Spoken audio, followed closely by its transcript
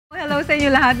Hello sa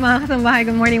inyo lahat mga kasambahay.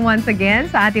 Good morning once again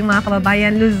sa ating mga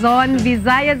kababayan Luzon,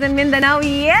 Visayas, and Mindanao.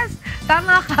 Yes,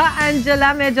 tama ka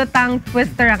Angela, medyo tongue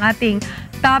twister ang ating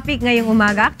topic ngayong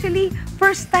umaga. Actually,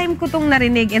 first time ko itong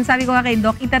narinig. And sabi ko kay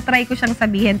Doc, itatry ko siyang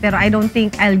sabihin pero I don't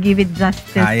think I'll give it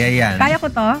justice. Kaya yan. Kaya ko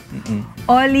to?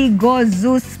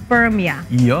 Oligozoospermia.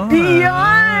 Yon.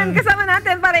 Yon! Kasama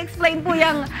natin para explain po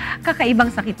yung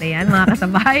kakaibang sakit na yan, mga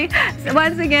kasabay.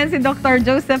 Once again, si Dr.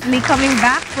 Joseph Lee coming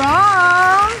back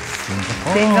from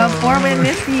Singapore. We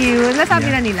miss you.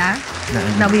 Nasabi na nila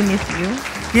na we miss you?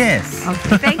 Yes.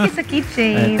 Okay. Thank you sa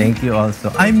keychain. Thank you also.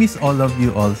 I miss all of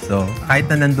you also. Kahit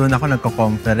na nandun ako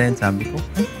nagko-conference, sabi ko,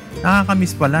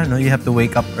 nakakamiss pala, no? You have to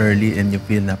wake up early and you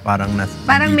feel na parang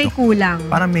parang may kulang.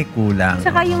 Parang may kulang.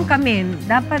 Saka yung kami,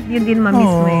 dapat yun din ma-miss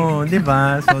mo eh. Oo, di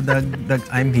ba? So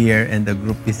I'm here and the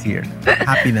group is here.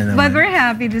 Happy na naman. But we're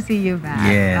happy to see you back.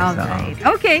 Yes. Alright.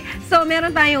 Okay, so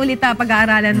meron tayong ulit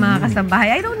pag-aaralan mga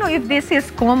kasambahay. I don't know if this is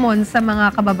common sa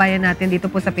mga kababayan natin dito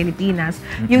po sa Pilipinas.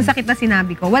 Yung sakit na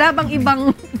sinabi ko. Wala bang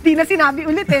ibang di na sinabi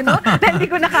ulit eh, no? Dahil hindi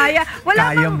ko na kaya.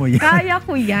 Kaya mo yan. Kaya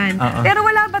ko yan. Pero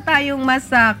wala ba tayong mas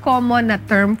common na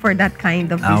term for that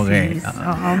kind of disease?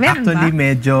 Meron Actually, ba?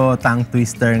 medyo tongue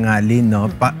twister nga, Lynn, no?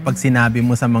 Pag sinabi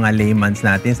mo sa mga laymans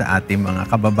natin, sa ating mga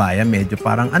kababayan, medyo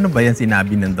parang, ano ba yan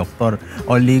sinabi ng doktor?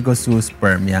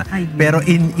 Oligozoospermia. Pero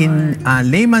in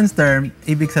layman's term,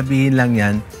 ibig sabihin lang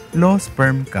yan, low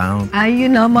sperm count.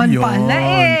 Ayun naman pala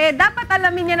eh. Dapat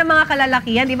alamin niya ng mga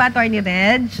kalalakihan, di ba, Atty.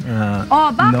 Reg?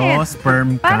 Bakit? Low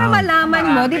sperm count. Para malaman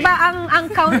mo, di ba, ang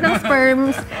count ng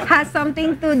sperms has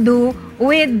something to do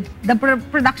with the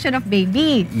production of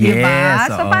baby. Di ba?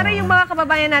 Yes, so, para yung mga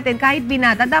kababayan natin, kahit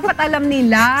binata, dapat alam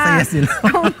nila. Saya sila.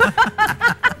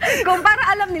 Kung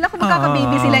para alam nila kung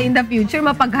magkaka-baby sila in the future,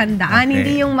 mapaghandaan.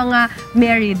 Hindi yung mga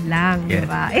married lang, di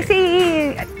ba? Eh, si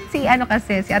Atty.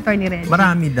 Reg.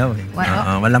 Marami daw eh.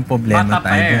 Walang problema bata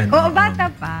tayo dyan. Oo, bata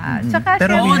pa. Tsaka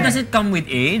Pero does it come with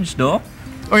age, Doc?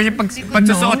 Or yung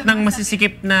pagsusuot ng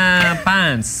masisikip na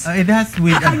pants? It has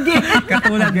with...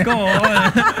 Katulad ko.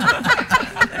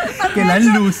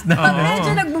 Kailan loose na. Pag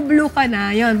medyo nagbo-blue ka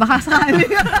na, yun, baka sakali.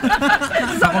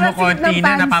 Sa kumukonti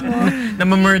na,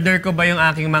 namamurder ko ba yung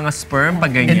aking mga sperm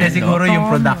pag ganyan? Hindi, siguro yung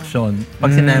production.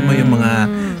 Pag sinabi mo yung mga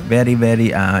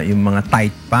very, yung mga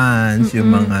tight pants,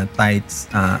 yung mga tight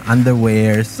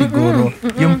underwear, siguro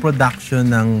yung production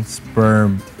ng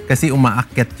sperm. Kasi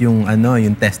umaakyat yung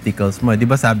yung testicles mo. Di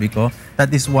ba sabi ko,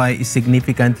 that is why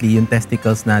significantly yung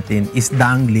testicles natin is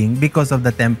dangling because of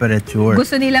the temperature.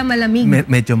 Gusto nila malamig.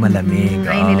 Medyo malamig.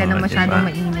 Ayaw nila na masyadong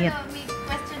mainit. May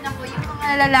question ako, yung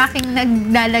mga lalaking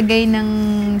naglalagay ng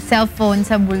cellphone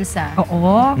sa bulsa.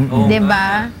 Oo.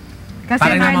 Diba? Kasi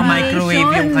parang nama-microwave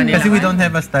yung kanila. Kasi we don't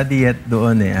have a study yet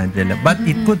doon Angela. But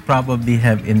it could probably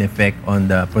have an effect on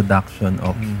the production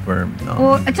of sperm.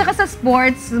 No? At saka sa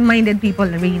sports-minded people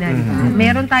arena,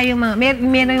 meron tayong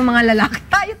meron yung mga lalaki.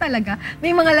 Tayo talaga.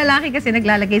 May mga lalaki kasi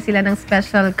naglalagay sila ng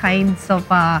special kinds of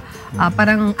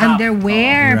parang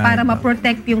underwear para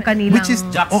ma-protect yung kanilang... Which is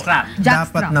jockstrap.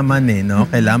 Dapat naman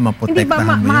no? Kailangan maprotektahan mo yun.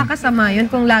 Hindi ba makakasama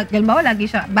yun kung lagi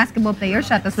siya, basketball player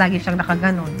siya, tapos lagi siyang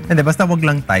nakaganon? Hindi, basta wag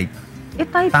lang tight.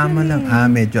 Tight tama lang.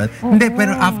 Medyo. Hindi,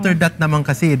 pero after that naman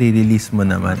kasi, re-release mo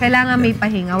naman. Kailangan may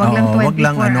pahinga. Wag lang 24 wag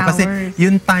lang, hours. Kasi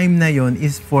yung time na yun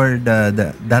is for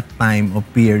that time of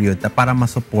period para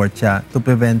masupport siya to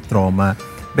prevent trauma.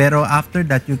 Pero after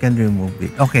that, you can remove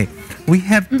it. Okay. We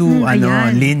have to,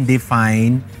 Lynn,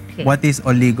 define what is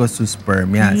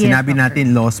oligozoospermia. Sinabi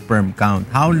natin low sperm count.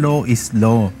 How low is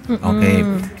low? Okay.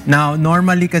 Now,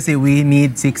 normally kasi we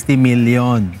need 60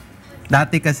 million.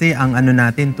 Dati kasi ang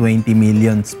natin 20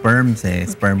 million sperms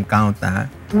sperm count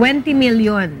 20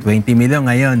 million. 20 million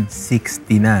ngayon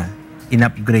 60 na.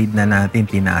 In-upgrade na natin,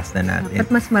 tinaas na natin. At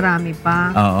mas marami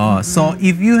pa. Oo. So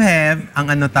if you have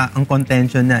ang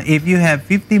contention na if you have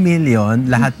 50 million,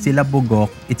 lahat sila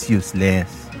bugok, it's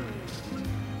useless.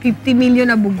 50 million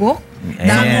na bugok?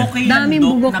 Okay daming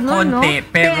bugok na konti, no?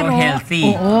 pero healthy.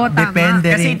 Oo, tama.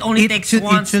 Depende kasi rin. it only takes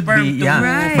one sperm to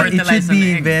fertilize It should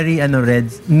be very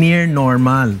near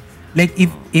normal. Like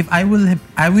if I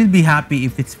will be happy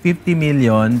if it's 50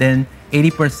 million, then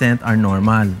 80% are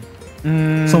normal.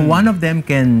 So one of them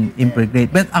can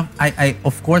impregnate. But I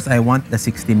of course, I want the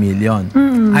 60 million.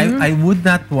 I would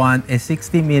not want a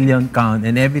 60 million count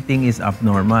and everything is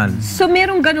abnormal. So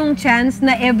merong ganong chance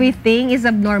na everything is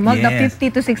abnormal? Yes. The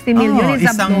 50 to 60 million is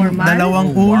abnormal?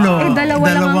 Dalawang ulo,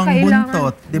 dalawang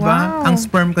buntot. Diba? Ang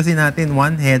sperm kasi natin,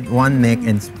 one head, one neck,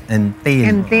 and tail.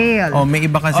 And tail. May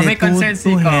iba kasi may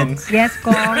two heads. Yes,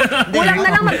 Kong. Kulang na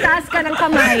lang magtaas ka ng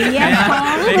kamay. Yes,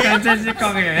 Kong. May consent si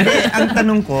Kong eh. Ang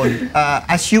tanong ko,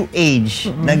 as you age,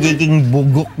 nagiging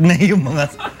bugok na yung mga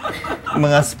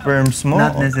mga sperms mo?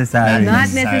 Not necessary.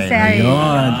 Not necessary.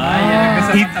 Yun.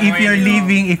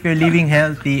 If you're living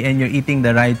healthy and you're eating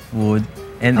the right food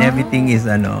and everything is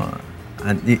and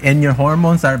your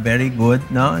hormones are very good,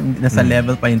 no? Nasa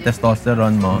level pa yung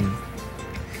testosterone mo.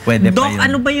 Pwede Doc, pa yun.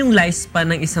 ano ba yung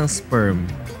lifespan ng isang sperm?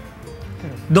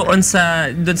 Doon sa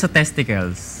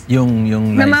testicles. Yung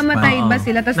Namamatay lifespan. ba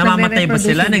sila? Tapos Namamatay ba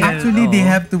sila? Actually, they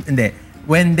have to,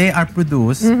 when they are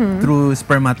produced through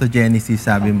spermatogenesis,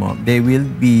 sabi mo, they will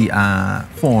be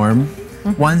formed.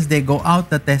 Once they go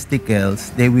out the testicles,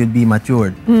 they will be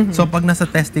matured. So pag nasa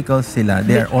testicles sila,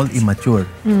 they are all immature.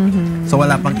 So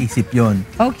wala pang isip yon.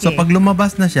 Okay. So pag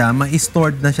lumabas na siya,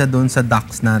 ma-stored na siya doon sa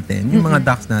ducts natin. Yung mga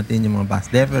ducts natin, yung mga vas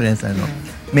deferens,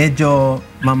 medyo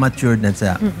ma-matured na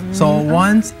siya. So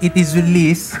once it is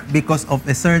released because of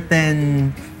a certain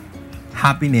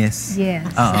happiness. Yes,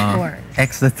 of course.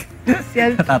 Ecstasy. Si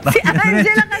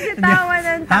Angela kasi tawa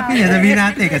ng tawa. Happiness, sabihin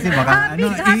natin kasi baka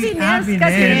happiness kasi.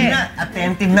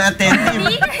 Attentive na attentive.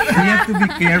 We have to be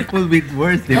careful with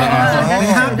words, di ba?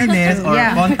 With happiness or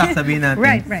contact, sabihin natin.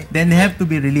 Right. Then they have to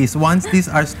be released. Once these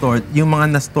are stored, yung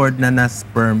mga na-stored na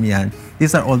sperm yan,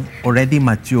 these are already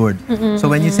matured.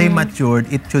 So when you say matured,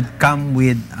 it should come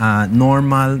with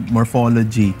normal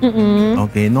morphology.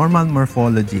 Okay, normal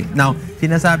morphology. Now,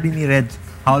 sinasabi ni Reg,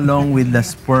 how long will the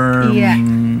sperm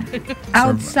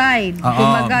outside?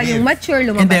 Kumaga, yung mature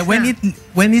lumabas and then na.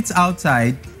 when it's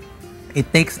outside, it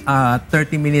takes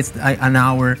 30 minutes, an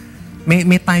hour.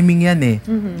 May timing yan eh.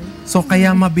 So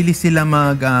kaya mabilis sila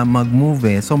mag-move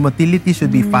eh. So motility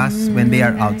should be fast when they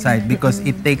are outside because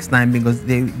it takes time because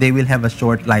they will have a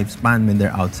short lifespan when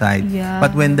they're outside. Yeah.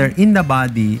 But when they're in the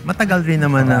body, matagal rin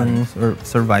naman ang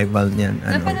survival niyan.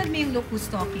 Napanood mo yung locust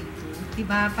talking?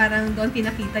 Diba? Parang doon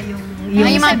pinakita yung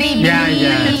mga baby.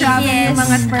 Nag-travel Yes. yung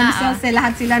mga sperm cells.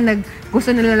 Lahat sila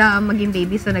gusto nila maging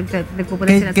baby. So nagpupunta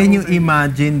sila sa Can you ovary.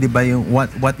 imagine, 'di ba, yung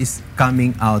what is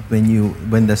coming out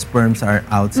when the sperms are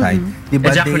outside? 'Di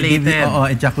ba? Ejaculated.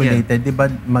 Ejaculated. 'Di ba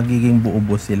magiging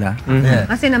buo-buo sila?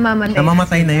 Kasi namamatay.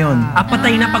 Namamatay na 'yon.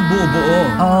 Patay na pag buo-buo.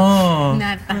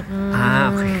 Nata.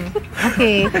 Okay.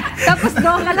 Okay. Tapos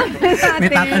go ka lang natin. May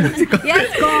tatanong si Kuya.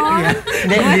 Yes, go.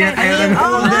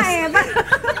 Oo nga eh.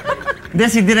 Hindi,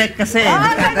 si Direk kasi.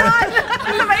 Ganon.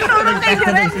 Ano ba itulong kay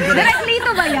Direk? Direk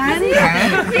Lito ba yan?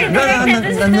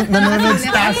 Nanonood sa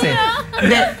taas eh.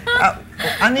 Hindi,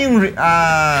 ano yung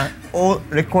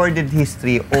recorded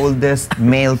history, oldest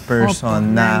male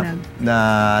person na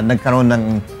nagkaroon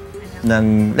ng,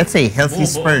 let's say, healthy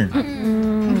sperm?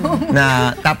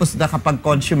 Na tapos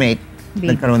nakapag-consummate,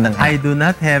 nagkaroon ng I do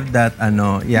not have that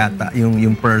yata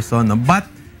yung person, no? But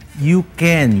you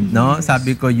can, no?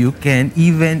 Sabi ko, you can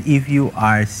even if you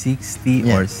are 60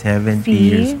 or 70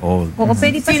 years old. Oo,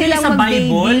 pwede pa Sino silang sa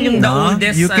Bible, yung the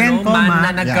oldest You can man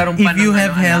na nagkaroon pa if you ng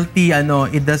have healthy,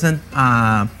 it doesn't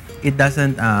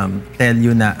tell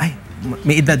you na, ay,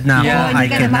 may edad na ako, Yeah. I Hindi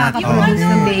ka na cannot. makakaproduce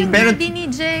ng baby. Pero ni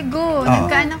Diego,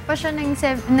 nagkaanak pa siya ng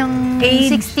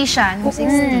 60 siya. Nung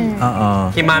 60.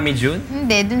 Oo. Kay Mami June?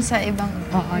 Hindi, dun sa ibang...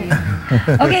 Oo, yun.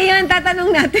 Okay, yun,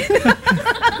 tatanong natin.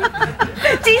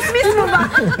 Chismis mo ba?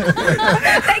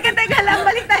 Teka lang,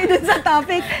 balik tayo dun sa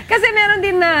topic. Kasi meron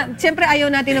din na, siyempre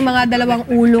ayaw natin ng mga dalawang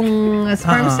ulong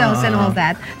sperm cells and all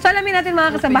that. So alamin natin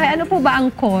mga kasabahay, ano po ba ang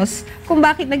cause kung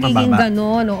bakit nagiging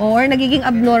gano'n or nagiging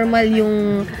abnormal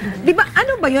yung... Di ba,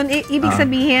 ano ba yun? Ibig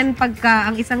sabihin,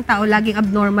 pagka ang isang tao laging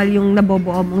abnormal yung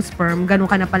nabobuo mong sperm, ganun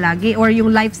ka na palagi? Or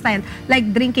yung lifestyle, like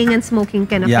drinking and smoking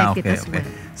can affect it as well?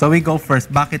 So we go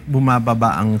first. Bakit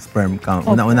bumababa ang sperm count?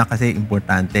 Una-una kasi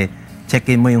importante,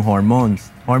 checkin mo yung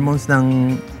hormones. Hormones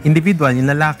ng individual,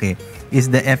 yung lalaki, is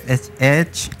the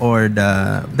FSH or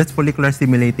that's follicular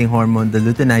stimulating hormone, the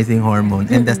luteinizing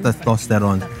hormone, and the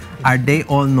testosterone. Are they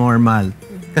all normal?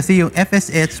 Kasi yung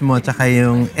FSH mo tsaka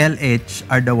yung LH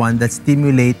are the one that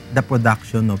stimulate the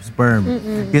production of sperm.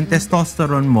 Yung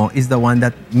testosterone mo is the one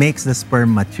that makes the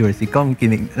sperm mature. Ikaw,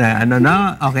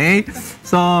 okay?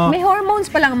 So, May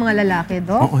hormones pa lang ang mga lalaki,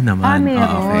 do? Oo naman.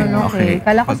 Meron. Okay.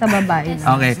 Kala ko sa babae.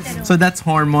 Okay. So that's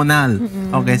hormonal.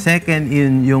 Okay. Second,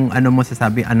 yung ano mo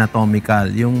sasabi, anatomical.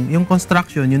 Yung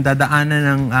construction, yung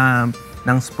dadaanan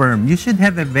ng sperm. You should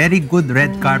have a very good red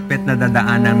carpet na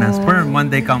dadaanan ng sperm when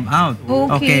they come out.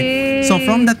 Okay. So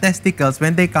from the testicles,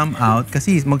 when they come out,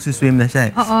 kasi magsuswim na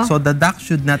siya. So the duct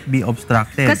should not be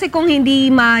obstructed. Kasi kung hindi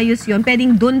maayos yun,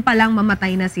 pwedeng dun pa lang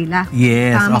mamatay na sila.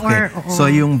 Yes, Tama, okay. So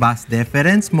yung vas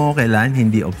deferens mo, kailan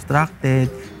hindi obstructed.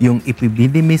 Yung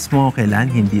epididymis mo,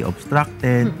 kailan hindi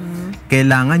obstructed.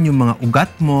 Kailangan yung mga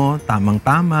ugat mo,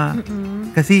 tamang-tama.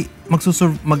 Kasi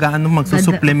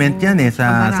magsusupplement yan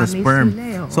sa Marami sperm. sila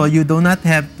eh, oo. So you do not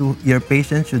have to, your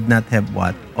patient should not have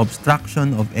what?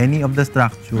 Obstruction of any of the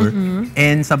structure.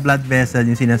 And sa blood vessel,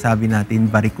 yung sinasabi natin,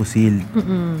 varicocele.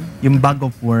 Yung bag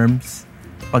of worms,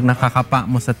 pag nakakapa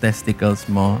mo sa testicles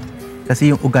mo,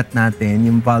 kasi yung ugat natin,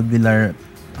 yung valvular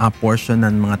portion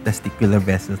ng mga testicular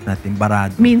vessels natin,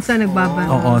 barado. Minsan nagbabara.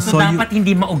 Oo, So, dapat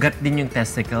hindi maugat din yung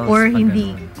testicles. Or pag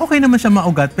hindi. ganun. Okay naman siya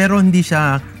maugat, pero hindi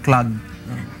siya clogged.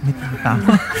 May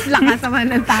tama. Lakas naman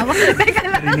ng tawa. Teka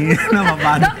lang. Rinig na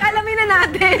mabado. Dok, alamin na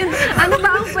natin. Ano ba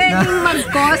ang pwedeng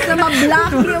mag-cause na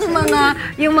ma-block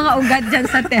yung mga ugat dyan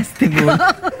sa testicle?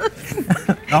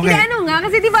 Hindi, Okay. ano nga,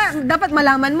 kasi di ba dapat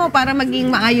malaman mo para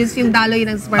maging maayos yung daloy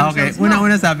ng sperm Okay, cells mo.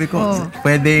 una-una sabi ko, Oh.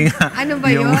 pwedeng... Ano ba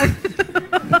yun?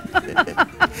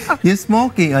 Yung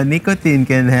smoking, nicotine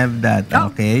can have that,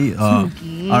 okay?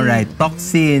 smoking. Alright,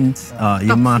 toxins,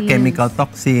 yung mga Toxins. chemical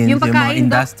toxins, yung mga pagkain, Dok,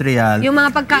 industrial. Yung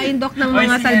mga pagkain, Dok, ng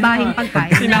mga salbahing Si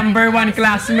pagkain. number 1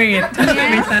 classmate.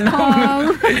 May tanong. Kong.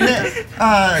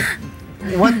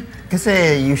 Kasi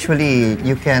usually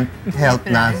you can't help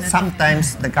na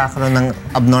sometimes nagkakaroon ng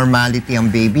abnormality ang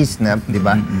babies na, di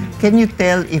ba? Can you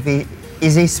tell if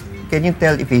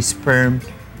a sperm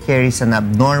carries an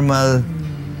abnormal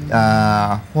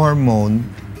hormone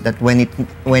that when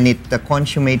it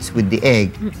consummates with the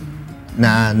egg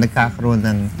na nagkakaroon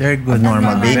ng Very good.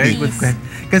 abnormal Very baby? good question.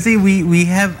 Kasi we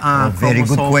have Very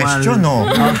good chromosomal- question, no?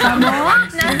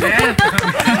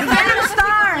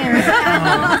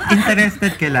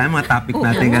 Interested kailan mga topic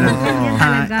natin ganun.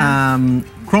 talaga.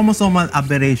 Chromosomal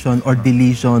aberration or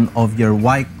deletion of your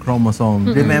Y chromosome.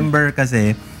 Remember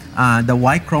kasi the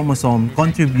Y chromosome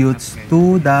contributes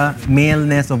to the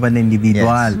maleness of an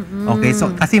individual. Okay,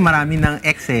 so kasi marami ng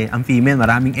X ang female,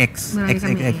 maraming X. Marami X, X,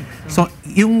 kami X. So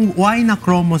yung Y na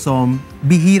chromosome,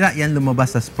 bihira yan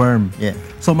lumabas sa sperm. Yeah.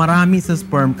 So marami sa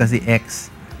sperm kasi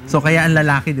X. So kaya ang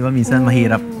lalaki, di ba, minsan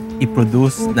mahirap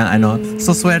i-produce ng ano.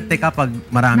 So swerte ka pag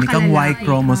marami kang Y Nakalalaki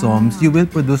chromosomes, you will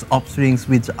produce offsprings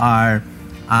which are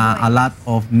a lot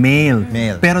of male.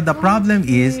 Male. Pero the problem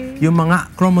is, yung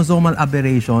mga chromosomal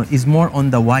aberration is more on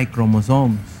the Y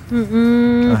chromosomes.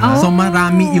 So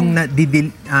marami yung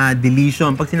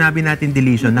deletion. Pag sinabi natin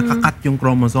deletion, nakakat yung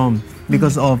chromosome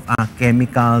because of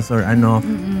chemicals or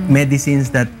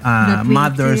medicines that we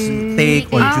mothers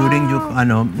take or during yung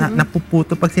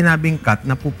napuputo. Pag sinabing cut,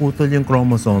 napuputol yung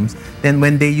chromosomes. Then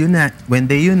when they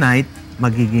unite,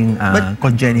 magiging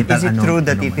congenital. Is it true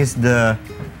that it is the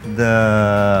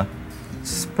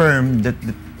sperm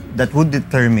that would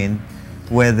determine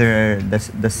whether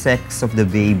the sex of the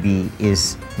baby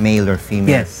is male or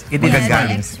female? Yes, it is a sperm.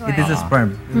 Magagaling. It is a sperm.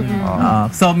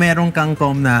 So meron kang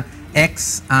na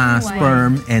X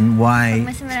sperm and Y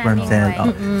Mas maraming sperm cell.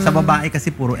 Y. Sa babae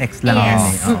kasi puro X lang yan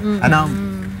eh. Now,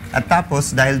 At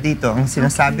tapos, dahil dito, ang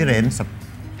sinasabi rin sa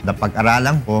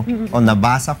napag-aralan ko o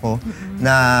nabasa ko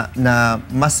na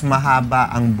mas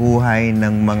mahaba ang buhay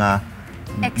ng mga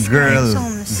girl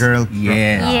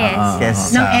yes. Yes.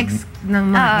 kesa Ng X ng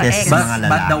mga. kesa But, mga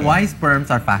but the lalaki. Y sperms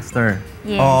are faster.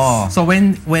 Yes. Oo. So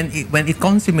when it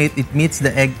consummate, it meets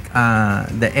the egg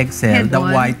cell, Head the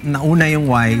on. white, nauna yung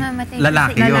Y, Namamatay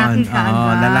lalaki kasi. yun. Lalaki ka Oo,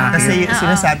 agad. lalaki. Kasi yun.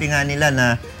 sinasabi nga nila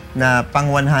na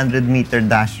pang 100 meter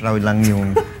dash raw lang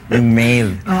yung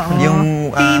male. Oo. Yung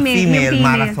Female, female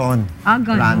marathon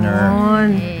runner.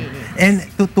 Ganon. And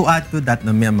to add to that, no,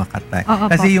 may makatay. Oo,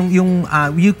 Kasi yung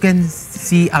you can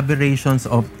see aberrations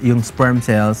of yung sperm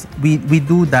cells. We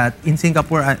do that in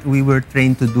Singapore. We were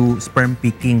trained to do sperm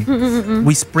picking.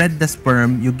 We spread the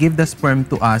sperm. You give the sperm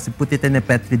to us. You put it in a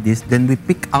petri dish. Then we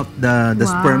pick out the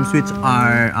sperms which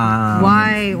are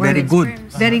Why? very good,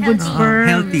 Very good sperm.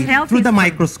 healthy. Through the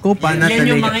microscope. Not Yan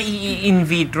yung the mga in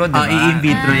vitro, di ba? in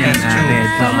vitro yan. added.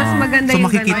 So, mas maganda So yung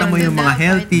makikita mo ganun. yung mga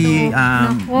healthy,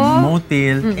 Nako.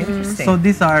 motile. So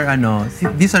these are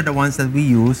the ones that we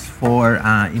use for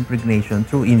impregnation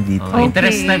through in vitro. Oh,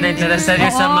 interested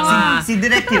yun sa mga... Si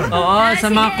Direk yun. Oo, sa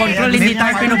mga control, hindi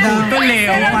tayo pinuputol eh.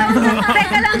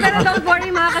 Teka lang, pero don't worry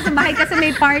mga kasambahay kasi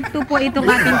may part 2 po itong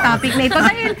ating topic na ito.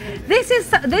 Dahil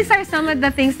these are some of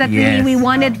the things that Yes. we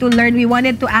wanted to learn, we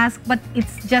wanted to ask, but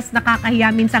it's just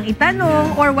nakakahiya minsang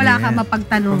itanong or wala ka Yes.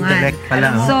 mapagtanungan. From direct pala,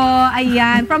 oh. So,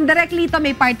 ayan. From directly to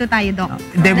may part 2 tayo, Doc.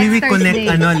 Then we will Next connect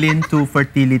Thursday. Lin to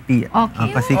fertility. Okay.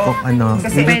 Kasi we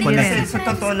Kasi, will Pwede connect. rin. sa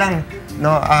totoo lang,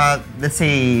 no, let's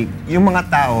say, yung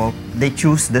mga tao, they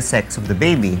choose the sex of the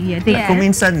baby. Yeah, they- At kung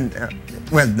minsan,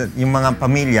 yung mga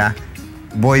pamilya,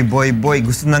 boy,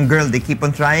 gusto ng girl, they keep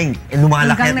on trying.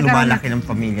 Lumalaki Hanggang ng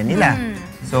pamilya nila.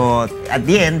 So, at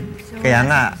the end, Kaya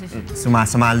nga,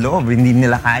 sumasama ang loob, hindi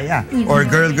nila kaya. Or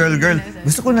girl,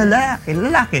 gusto ko na lalaki.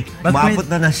 But Maabot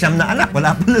na siyam na anak,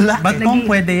 wala pa lalaki. But kung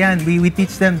pwede yan, we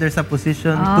teach them there's a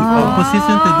position to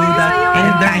do that.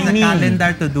 And there's a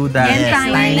calendar to do that. And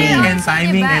timing. And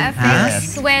timing. Diba, And,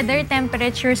 affects weather,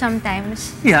 temperature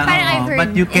sometimes. Yeah, Parang I've heard but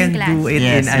you can in class. do it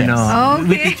Yes, in yes.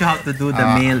 we teach you how to do the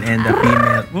male and the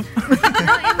female. No,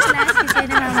 in class kasi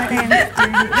namamatay ang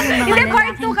sperm. Hindi,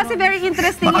 part 2 kasi very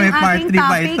interesting Baka yung may part ating 3 ba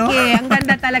topic ito? Ang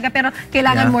ganda talaga, pero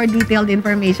kailangan more detailed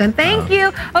information. Thank you.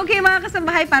 Okay, mga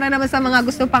kasambahay, para naman sa mga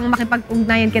gusto pang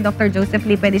makipag-ugnayan kay Dr. Joseph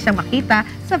Lee, pwede siyang makita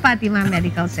sa Fatima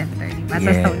Medical Center, diba? Sa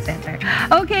Yes. Stone Center.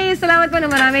 Okay, salamat po na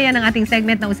marami. Yan ang ating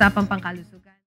segment na Usapang Pangkalusugan.